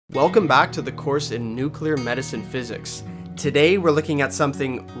Welcome back to the course in Nuclear Medicine Physics. Today we're looking at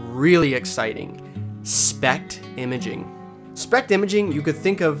something really exciting, SPECT imaging. SPECT imaging you could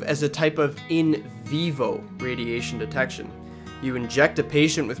think of as a type of in vivo radiation detection. You inject a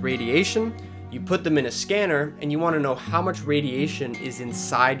patient with radiation, you put them in a scanner, and you want to know how much radiation is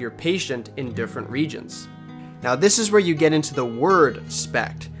inside your patient in different regions. Now this is where you get into the word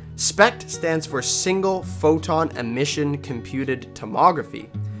SPECT. SPECT stands for Single Photon Emission Computed Tomography.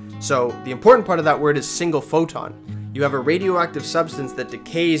 So the important part of that word is single photon. You have a radioactive substance that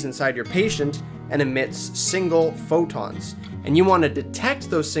decays inside your patient and emits single photons. And you want to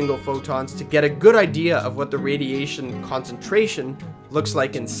detect those single photons to get a good idea of what the radiation concentration looks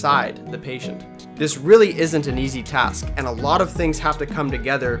like inside the patient. This really isn't an easy task, and a lot of things have to come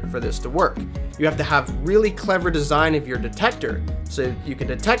together for this to work. You have to have really clever design of your detector, so you can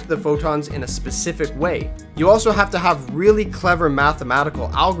detect the photons in a specific way. You also have to have really clever mathematical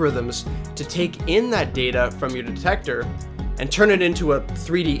algorithms to take in that data from your detector and turn it into a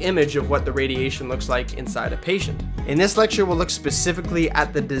 3D image of what the radiation looks like inside a patient. In this lecture, we'll look specifically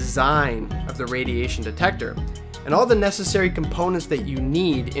at the design of the radiation detector and all the necessary components that you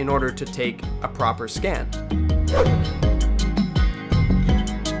need in order to take a proper scan.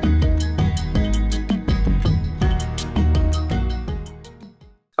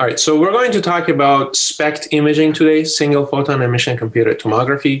 All right, so we're going to talk about SPECT imaging today, single photon emission computed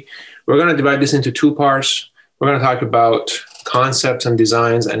tomography. We're going to divide this into two parts. We're going to talk about concepts and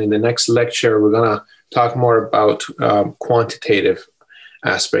designs, and in the next lecture, we're going to talk more about quantitative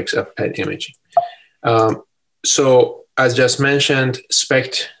aspects of PET imaging. So as just mentioned,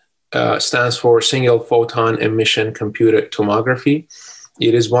 SPECT stands for Single Photon Emission Computed Tomography.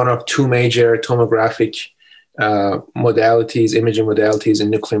 It is one of two major tomographic modalities, imaging modalities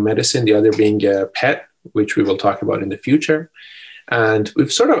in nuclear medicine, the other being PET, which we will talk about in the future. And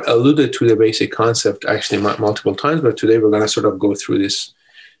we've sort of alluded to the basic concept actually multiple times, but today we're going to sort of go through this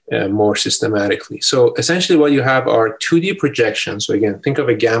more systematically. So essentially what you have are 2D projections. So again, think of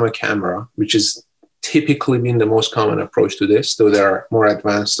a gamma camera, which is typically been the most common approach to this, though there are more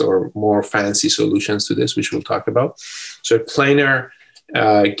advanced or more fancy solutions to this, which we'll talk about. So a planar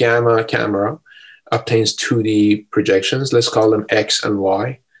gamma camera obtains 2D projections. Let's call them X and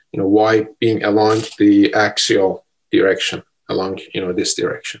Y, Y being along the axial direction, along this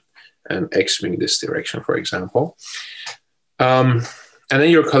direction, and X being this direction, for example. And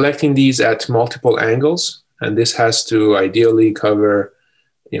then you're collecting these at multiple angles, and this has to ideally cover,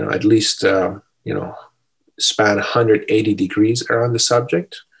 at least, span 180 degrees around the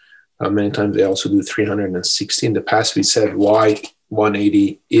subject. Many times they also do 360. In the past, we said Y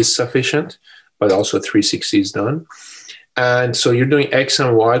 180 is sufficient, but also 360 is done. And so you're doing X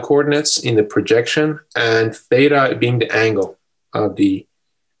and Y coordinates in the projection, and theta being the angle of the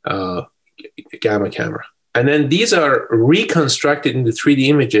gamma camera. And then these are reconstructed into 3D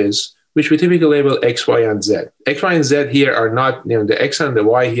images, which we typically label X, Y, and Z. X, Y, and Z here are not, the X and the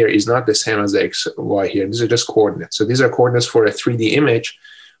Y here is not the same as the X, Y here. These are just coordinates. So these are coordinates for a 3D image,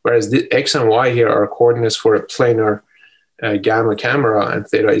 whereas the X and Y here are coordinates for a planar gamma camera, and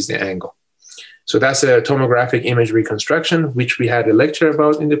theta is the angle. So that's a tomographic image reconstruction, which we had a lecture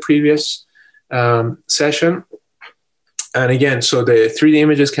about in the previous session. And again, so the 3D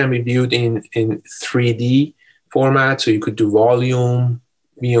images can be viewed in 3D format. So you could do volume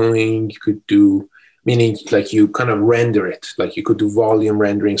viewing, you could do, meaning like you kind of render it, like you could do volume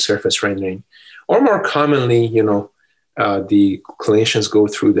rendering, surface rendering, or more commonly, the clinicians go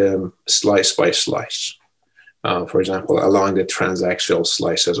through them slice by slice. For example, along the transaxial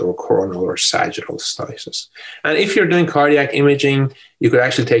slices or coronal or sagittal slices. And if you're doing cardiac imaging, you could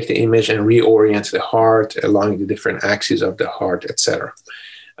actually take the image and reorient the heart along the different axes of the heart, etc.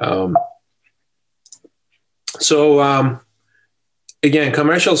 Again,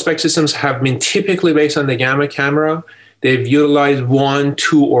 commercial SPECT systems have been typically based on the gamma camera. They've utilized 1,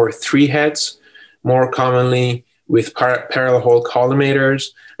 2, or 3 heads, more commonly with parallel hole collimators.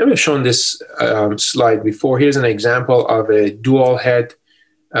 And we've shown this slide before. Here's an example of a dual head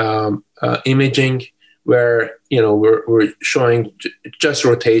imaging where, we're showing just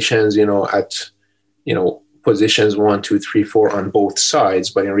rotations, at, positions 1, 2, 3, 4 on both sides.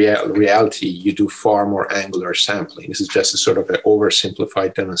 But in reality, you do far more angular sampling. This is just a sort of an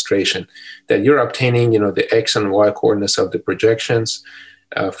oversimplified demonstration that you're obtaining, the X and Y coordinates of the projections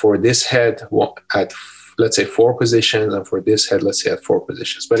for this head at, let's say, 4 positions, and for this head, let's say at 4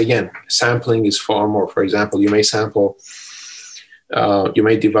 positions. But again, sampling is far more. For example, you may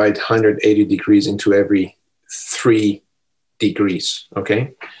divide 180 degrees into every 3 degrees,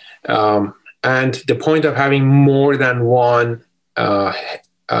 okay? And the point of having more than one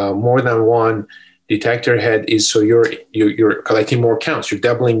more than one detector head is so you're collecting more counts. You're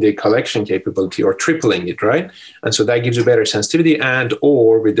doubling the collection capability or tripling it, right? And so that gives you better sensitivity, and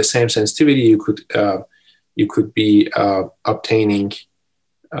or with the same sensitivity, you could be obtaining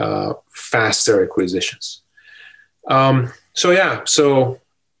faster acquisitions. So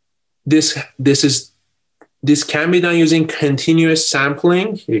this can be done using continuous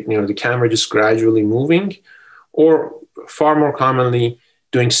sampling. The camera just gradually moving, or far more commonly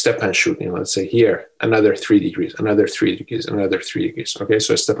doing step and shoot. Let's say here, another 3 degrees, another 3 degrees, another 3 degrees. Okay,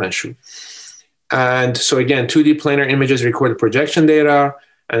 so step and shoot. And so again, 2D planar images record the projection data,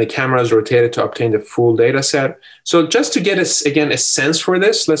 and the camera is rotated to obtain the full data set. So just to get us, again, a sense for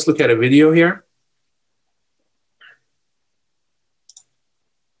this, let's look at a video here.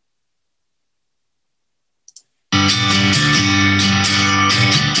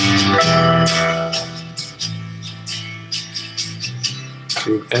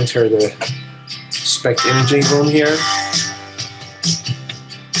 To enter the SPECT imaging room here.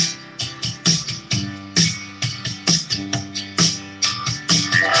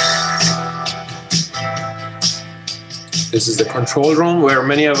 This is the control room where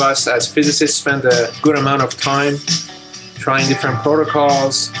many of us as physicists spend a good amount of time trying different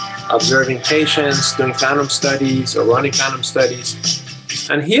protocols, observing patients, doing phantom studies or running phantom studies.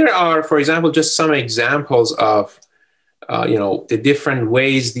 And here are, for example, just some examples of the different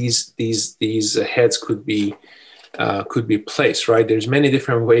ways these heads could be placed, right? There's many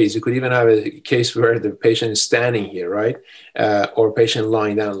different ways. You could even have a case where the patient is standing here, right? Or patient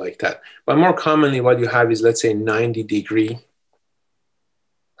lying down like that. But more commonly, what you have is, let's say, 90-degree,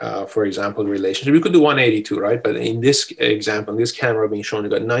 for example, relationship. We could do 182, right? But in this example, this camera being shown, you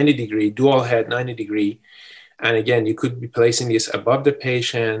got 90-degree, dual head, 90-degree. And again, you could be placing this above the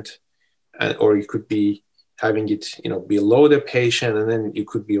patient, or you could be having it, below the patient, and then you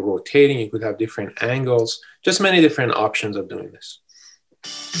could be rotating. You could have different angles, just many different options of doing this.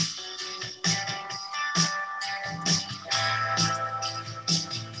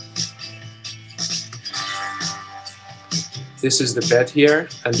 This is the bed here,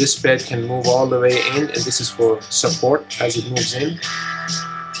 and this bed can move all the way in, and this is for support as it moves in.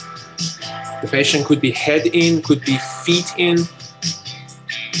 The patient could be head in, could be feet in.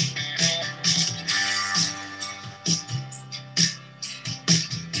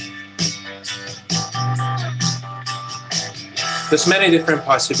 There's many different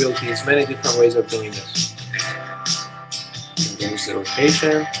possibilities, many different ways of doing this. And there's the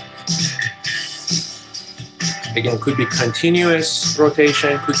rotation. Again, could be continuous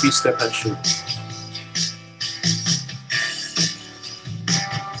rotation, could be step and shoot.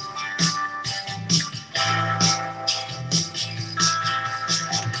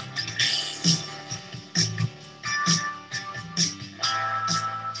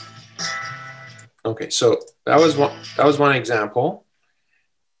 Okay, so that was one example.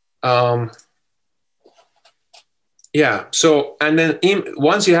 Yeah. So, and then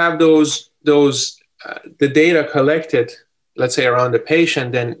once you have the data collected, let's say around the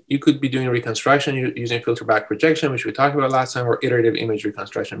patient, then you could be doing reconstruction using filter back projection, which we talked about last time, or iterative image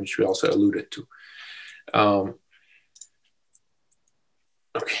reconstruction, which we also alluded to.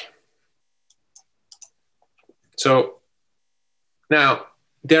 Okay. So now,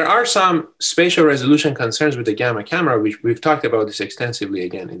 there are some spatial resolution concerns with the gamma camera, which we've talked about this extensively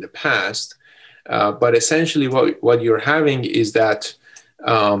again in the past. But essentially what you're having is that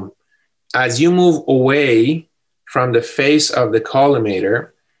as you move away from the face of the collimator,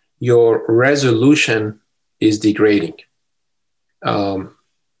 your resolution is degrading.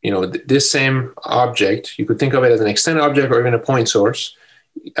 This same object, you could think of it as an extended object or even a point source,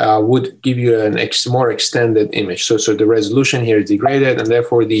 would give you a more extended image. So the resolution here is degraded, and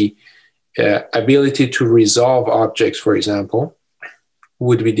therefore the ability to resolve objects, for example,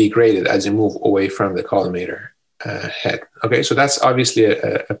 would be degraded as you move away from the collimator head. Okay, so that's obviously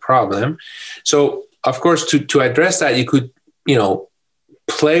a problem. So of course, to address that, you could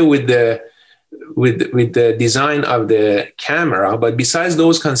play with the design of the camera, but besides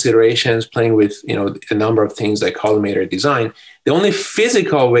those considerations, playing with a number of things like collimator design, the only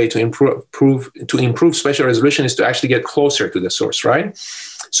physical way to improve spatial resolution is to actually get closer to the source, right?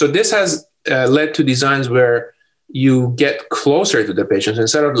 So this has led to designs where you get closer to the patient. So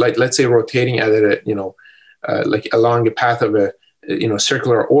instead of let's say rotating at like along the path of a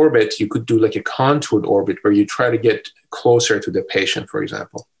circular orbit, you could do like a contoured orbit where you try to get closer to the patient, for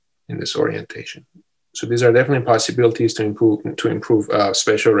example, in this orientation. So these are definitely possibilities to improve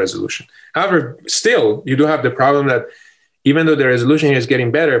spatial resolution. However, still, you do have the problem that even though the resolution here is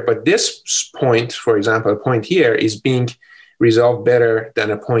getting better, but this point, for example, a point here is being resolve better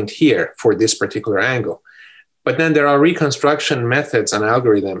than a point here for this particular angle. But then there are reconstruction methods and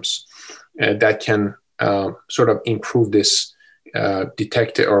algorithms that can sort of improve this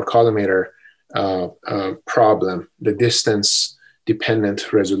detector or collimator problem, the distance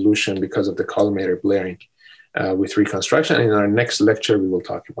dependent resolution because of the collimator blaring with reconstruction. And in our next lecture, we will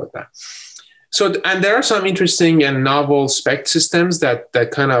talk about that. So, and there are some interesting and novel SPECT systems that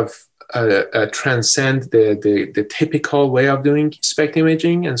kind of transcend the typical way of doing SPECT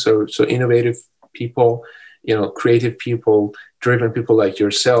imaging. And so innovative people, creative people, driven people like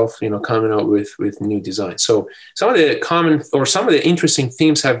yourself, coming up with new designs. So some of the common or some of the interesting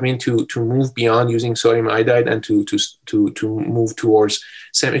themes have been to move beyond using sodium iodide and to move towards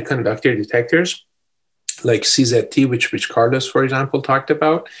semiconductor detectors like CZT, which Carlos, for example, talked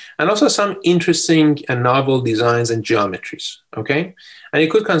about, and also some interesting and novel designs and geometries, okay? And you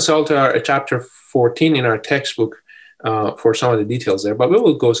could consult our chapter 14 in our textbook for some of the details there, but we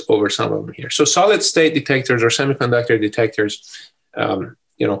will go over some of them here. So solid state detectors or semiconductor detectors,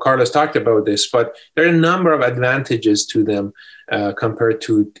 Carlos talked about this, but there are a number of advantages to them compared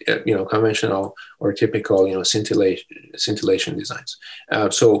to, conventional or typical, scintillation designs.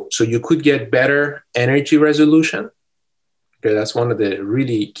 So you could get better energy resolution. Okay, that's one of the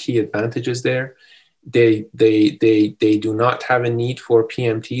really key advantages there. They do not have a need for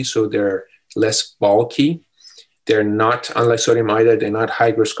PMT, so they're less bulky. They're not, unlike sodium iodide, they're not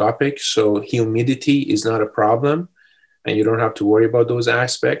hygroscopic, so humidity is not a problem, and you don't have to worry about those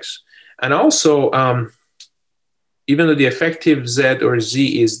aspects. And also, even though the effective Z or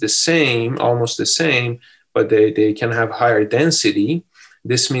Z is the same, almost the same, but they can have higher density,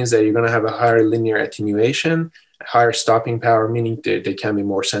 this means that you're going to have a higher linear attenuation, higher stopping power, meaning they can be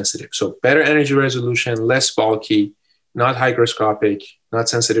more sensitive. So better energy resolution, less bulky, not hygroscopic, not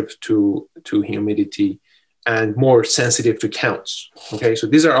sensitive to humidity, and more sensitive to counts. Okay, so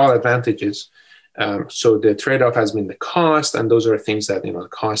these are all advantages. So the trade-off has been the cost, and those are things that, the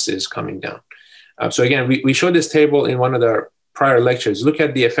cost is coming down. So again, we showed this table in one of the prior lectures. Look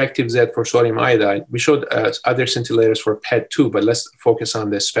at the effective Z for sodium iodide. We showed other scintillators for PET too, but let's focus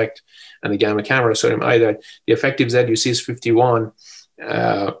on the SPECT and the gamma camera sodium iodide. The effective Z you see is 51.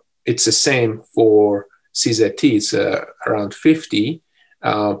 It's the same for CZT, it's around 50,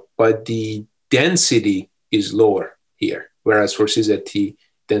 but the density is lower here, whereas for CZT,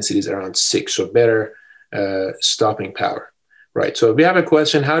 density is around 6, so better stopping power, right? So we have a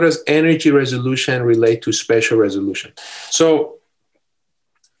question, how does energy resolution relate to spatial resolution? So,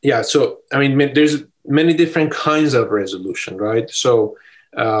 yeah, there's many different kinds of resolution, right? So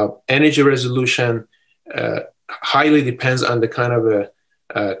energy resolution highly depends on the kind of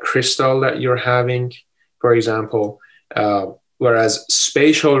a crystal that you're having, for example, whereas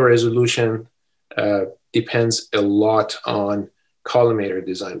spatial resolution depends a lot on collimator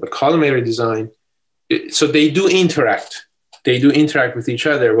design. But collimator design, so they do interact with each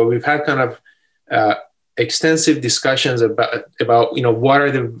other, but we've had kind of extensive discussions about what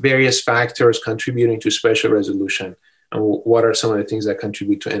are the various factors contributing to spatial resolution, and what are some of the things that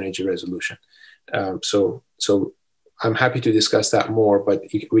contribute to energy resolution. So I'm happy to discuss that more, but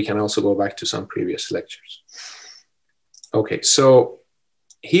we can also go back to some previous lectures. Okay, so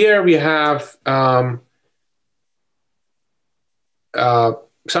here we have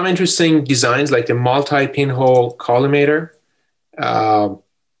some interesting designs like the multi-pinhole collimator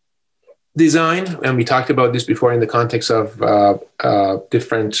design, and we talked about this before in the context of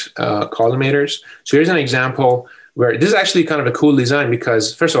different collimators. So here's an example where this is actually kind of a cool design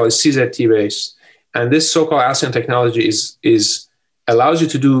because, first of all, it's CZT based, and this so-called Alcyon technology allows you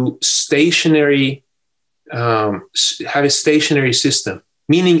to do stationary, have a stationary system,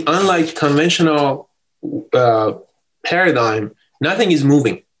 meaning unlike conventional paradigm, nothing is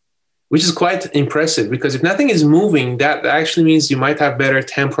moving, which is quite impressive because if nothing is moving, that actually means you might have better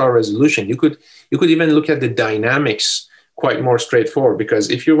temporal resolution. You could even look at the dynamics quite more straightforward, because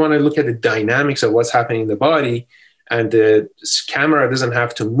if you want to look at the dynamics of what's happening in the body and the camera doesn't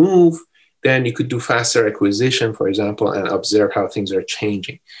have to move, then you could do faster acquisition, for example, and observe how things are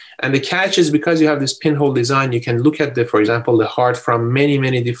changing. And the catch is because you have this pinhole design, you can look at for example, the heart from many,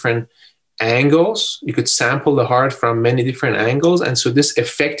 many different angles. You could sample the heart from many different angles. And so this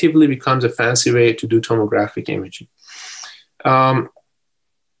effectively becomes a fancy way to do tomographic imaging.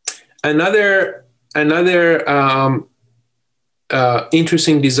 Another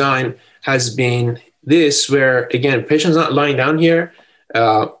interesting design has been this, where again, patient's not lying down here.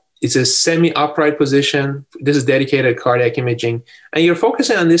 It's a semi-upright position. This is dedicated cardiac imaging. And you're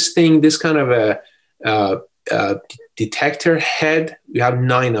focusing on this thing, this kind of a detector head. We have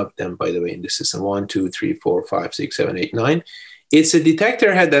 9 of them, by the way, in the system. 1, 2, 3, 4, 5, 6, 7, 8, 9. It's a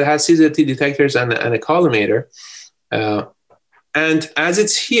detector head that has CZT detectors and a collimator. And as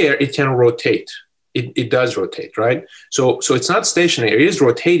it's here, it can rotate. It does rotate, right? So it's not stationary. It is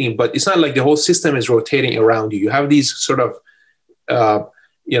rotating, but it's not like the whole system is rotating around you. You have these sort of,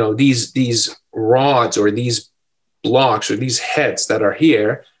 these rods or these blocks or these heads that are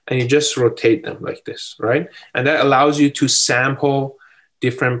here, and you just rotate them like this, right? And that allows you to sample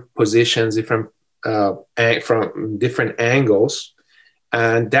different positions, from different angles.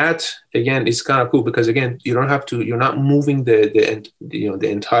 And that, again, is kind of cool because, again, you're not moving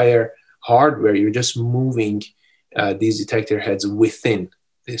the entire hardware. You're just moving these detector heads within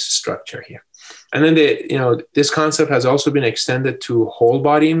this structure here. And then this concept has also been extended to whole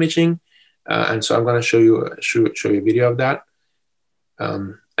body imaging. And so I'm going to show you a video of that.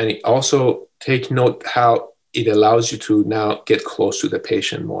 And also take note how it allows you to now get close to the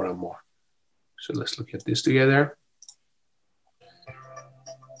patient more and more. So let's look at this together.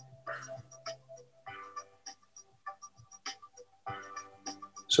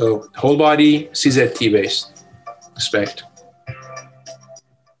 So whole body CZT based SPECT.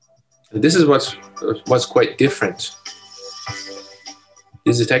 And this is what's quite different.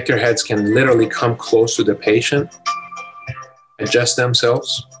 These detector heads can literally come close to the patient, adjust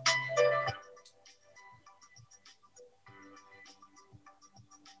themselves.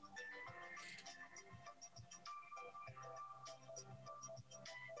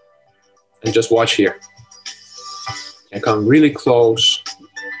 And just watch here. And come really close.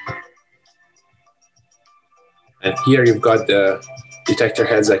 And here you've got the detector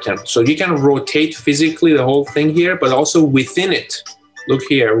heads that so you can rotate physically the whole thing here, but also within it. Look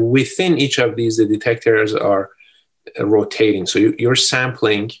here, within each of these, the detectors are rotating. So you're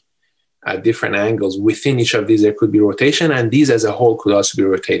sampling at different angles. Within each of these, there could be rotation, and these as a whole could also be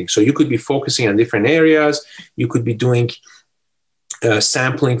rotating. So you could be focusing on different areas. You could be doing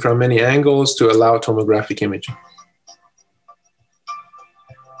sampling from many angles to allow tomographic imaging.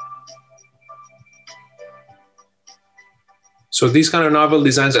 So these kind of novel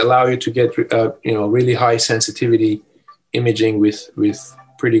designs allow you to get really high sensitivity imaging with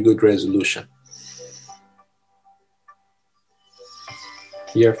pretty good resolution.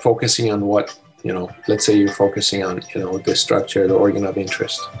 You're focusing on what, let's say you're focusing on, the structure, the organ of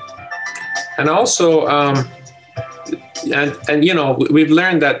interest. And also, we've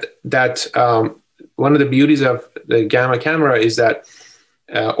learned that one of the beauties of the gamma camera is that,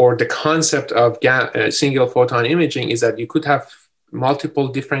 or the concept of single photon imaging is that you could have multiple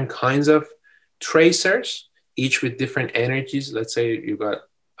different kinds of tracers, each with different energies. Let's say you've got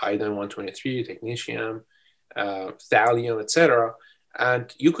iodine-123, technetium, thallium, etc.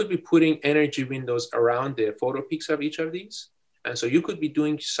 And you could be putting energy windows around the photo peaks of each of these. And so you could be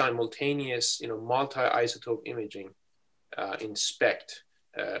doing simultaneous, multi-isotope imaging in SPECT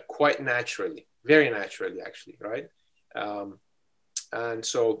quite naturally, very naturally, actually, right? And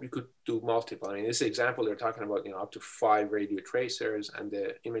so you could do multiple. I mean, this example, they're talking about, up to 5 radio tracers, and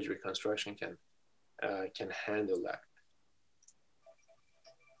the image reconstruction can handle that.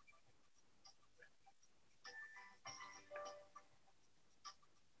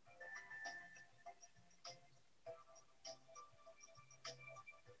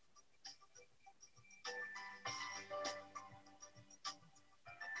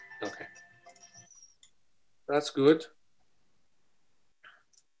 Okay, that's good.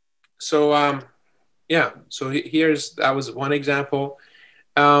 So yeah, so that was one example,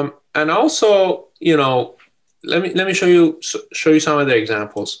 and also let me show you some other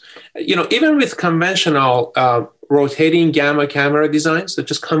examples. Even with conventional rotating gamma camera designs, so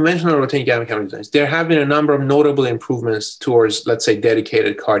just conventional rotating gamma camera designs, there have been a number of notable improvements towards, let's say,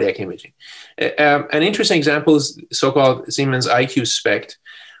 dedicated cardiac imaging. An interesting example is so-called Siemens IQ SPECT,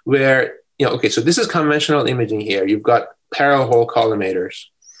 where okay, so this is conventional imaging here. You've got parallel hole collimators,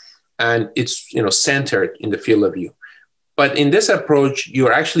 and it's centered in the field of view. But in this approach,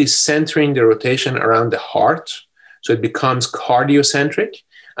 you're actually centering the rotation around the heart, so it becomes cardiocentric.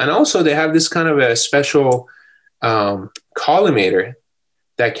 And also, they have this kind of a special collimator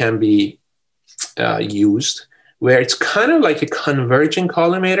that can be used, where it's kind of like a converging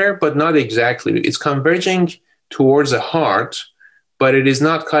collimator, but not exactly. It's converging towards the heart, but it is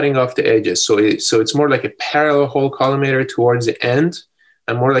not cutting off the edges. So it's more like a parallel hole collimator towards the end,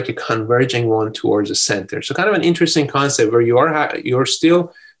 and more like a converging one towards the center. So kind of an interesting concept where you're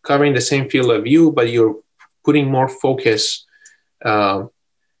still covering the same field of view, but you're putting more focus. So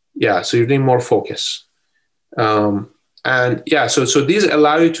you're doing more focus. And yeah, so these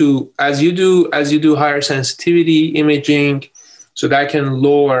allow you to, as you do higher sensitivity imaging, so that can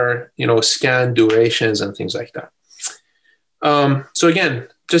lower, scan durations and things like that. So again,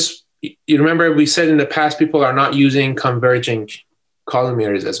 just you remember we said in the past people are not using converging column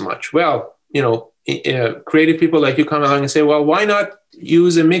areas as much. Well, creative people like you come along and say, well, why not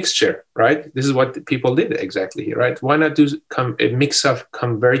use a mixture, right? This is what people did exactly here, right? Why not do a mix of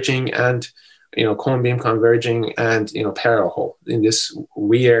converging and cone beam converging and parallel hole in this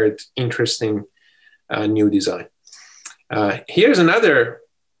weird, interesting new design. Here's another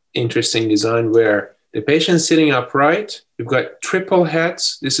interesting design where the patient's sitting upright. You've got triple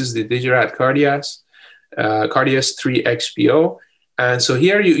heads. This is the Digirad Cardias, Cardias 3 XPO. And so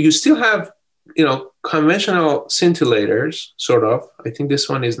here you still have, conventional scintillators, sort of. I think this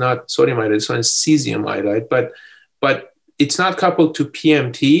one is not sodium iodide, this one is cesium iodide, but it's not coupled to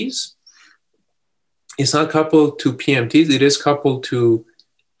PMTs. It's not coupled to PMTs. It is coupled to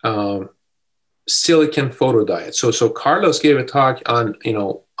silicon photodiode. So Carlos gave a talk on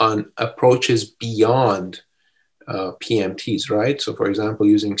approaches beyond PMTs, right? So for example,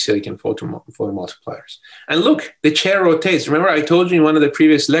 using silicon photomultipliers. And look, the chair rotates. Remember, I told you in one of the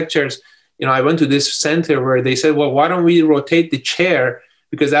previous lectures, I went to this center where they said, well, why don't we rotate the chair?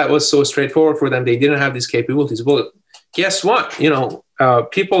 Because that was so straightforward for them. They didn't have these capabilities. Well, guess what?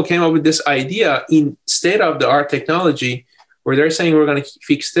 People came up with this idea in state-of-the-art technology where they're saying we're going to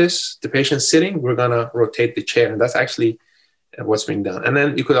fix this. The patient's sitting, we're going to rotate the chair. And that's actually what's being done. And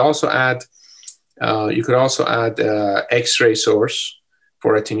then you could also add X-ray source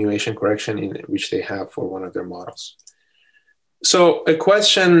for attenuation correction, in which they have for one of their models. So a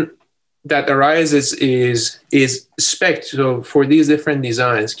question that arises is SPECT, so for these different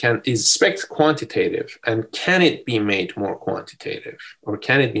designs, is SPECT quantitative, and can it be made more quantitative, or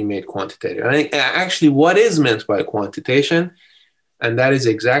can it be made quantitative? I think actually what is meant by quantitation, and that is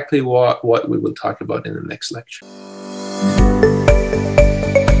exactly what we will talk about in the next lecture.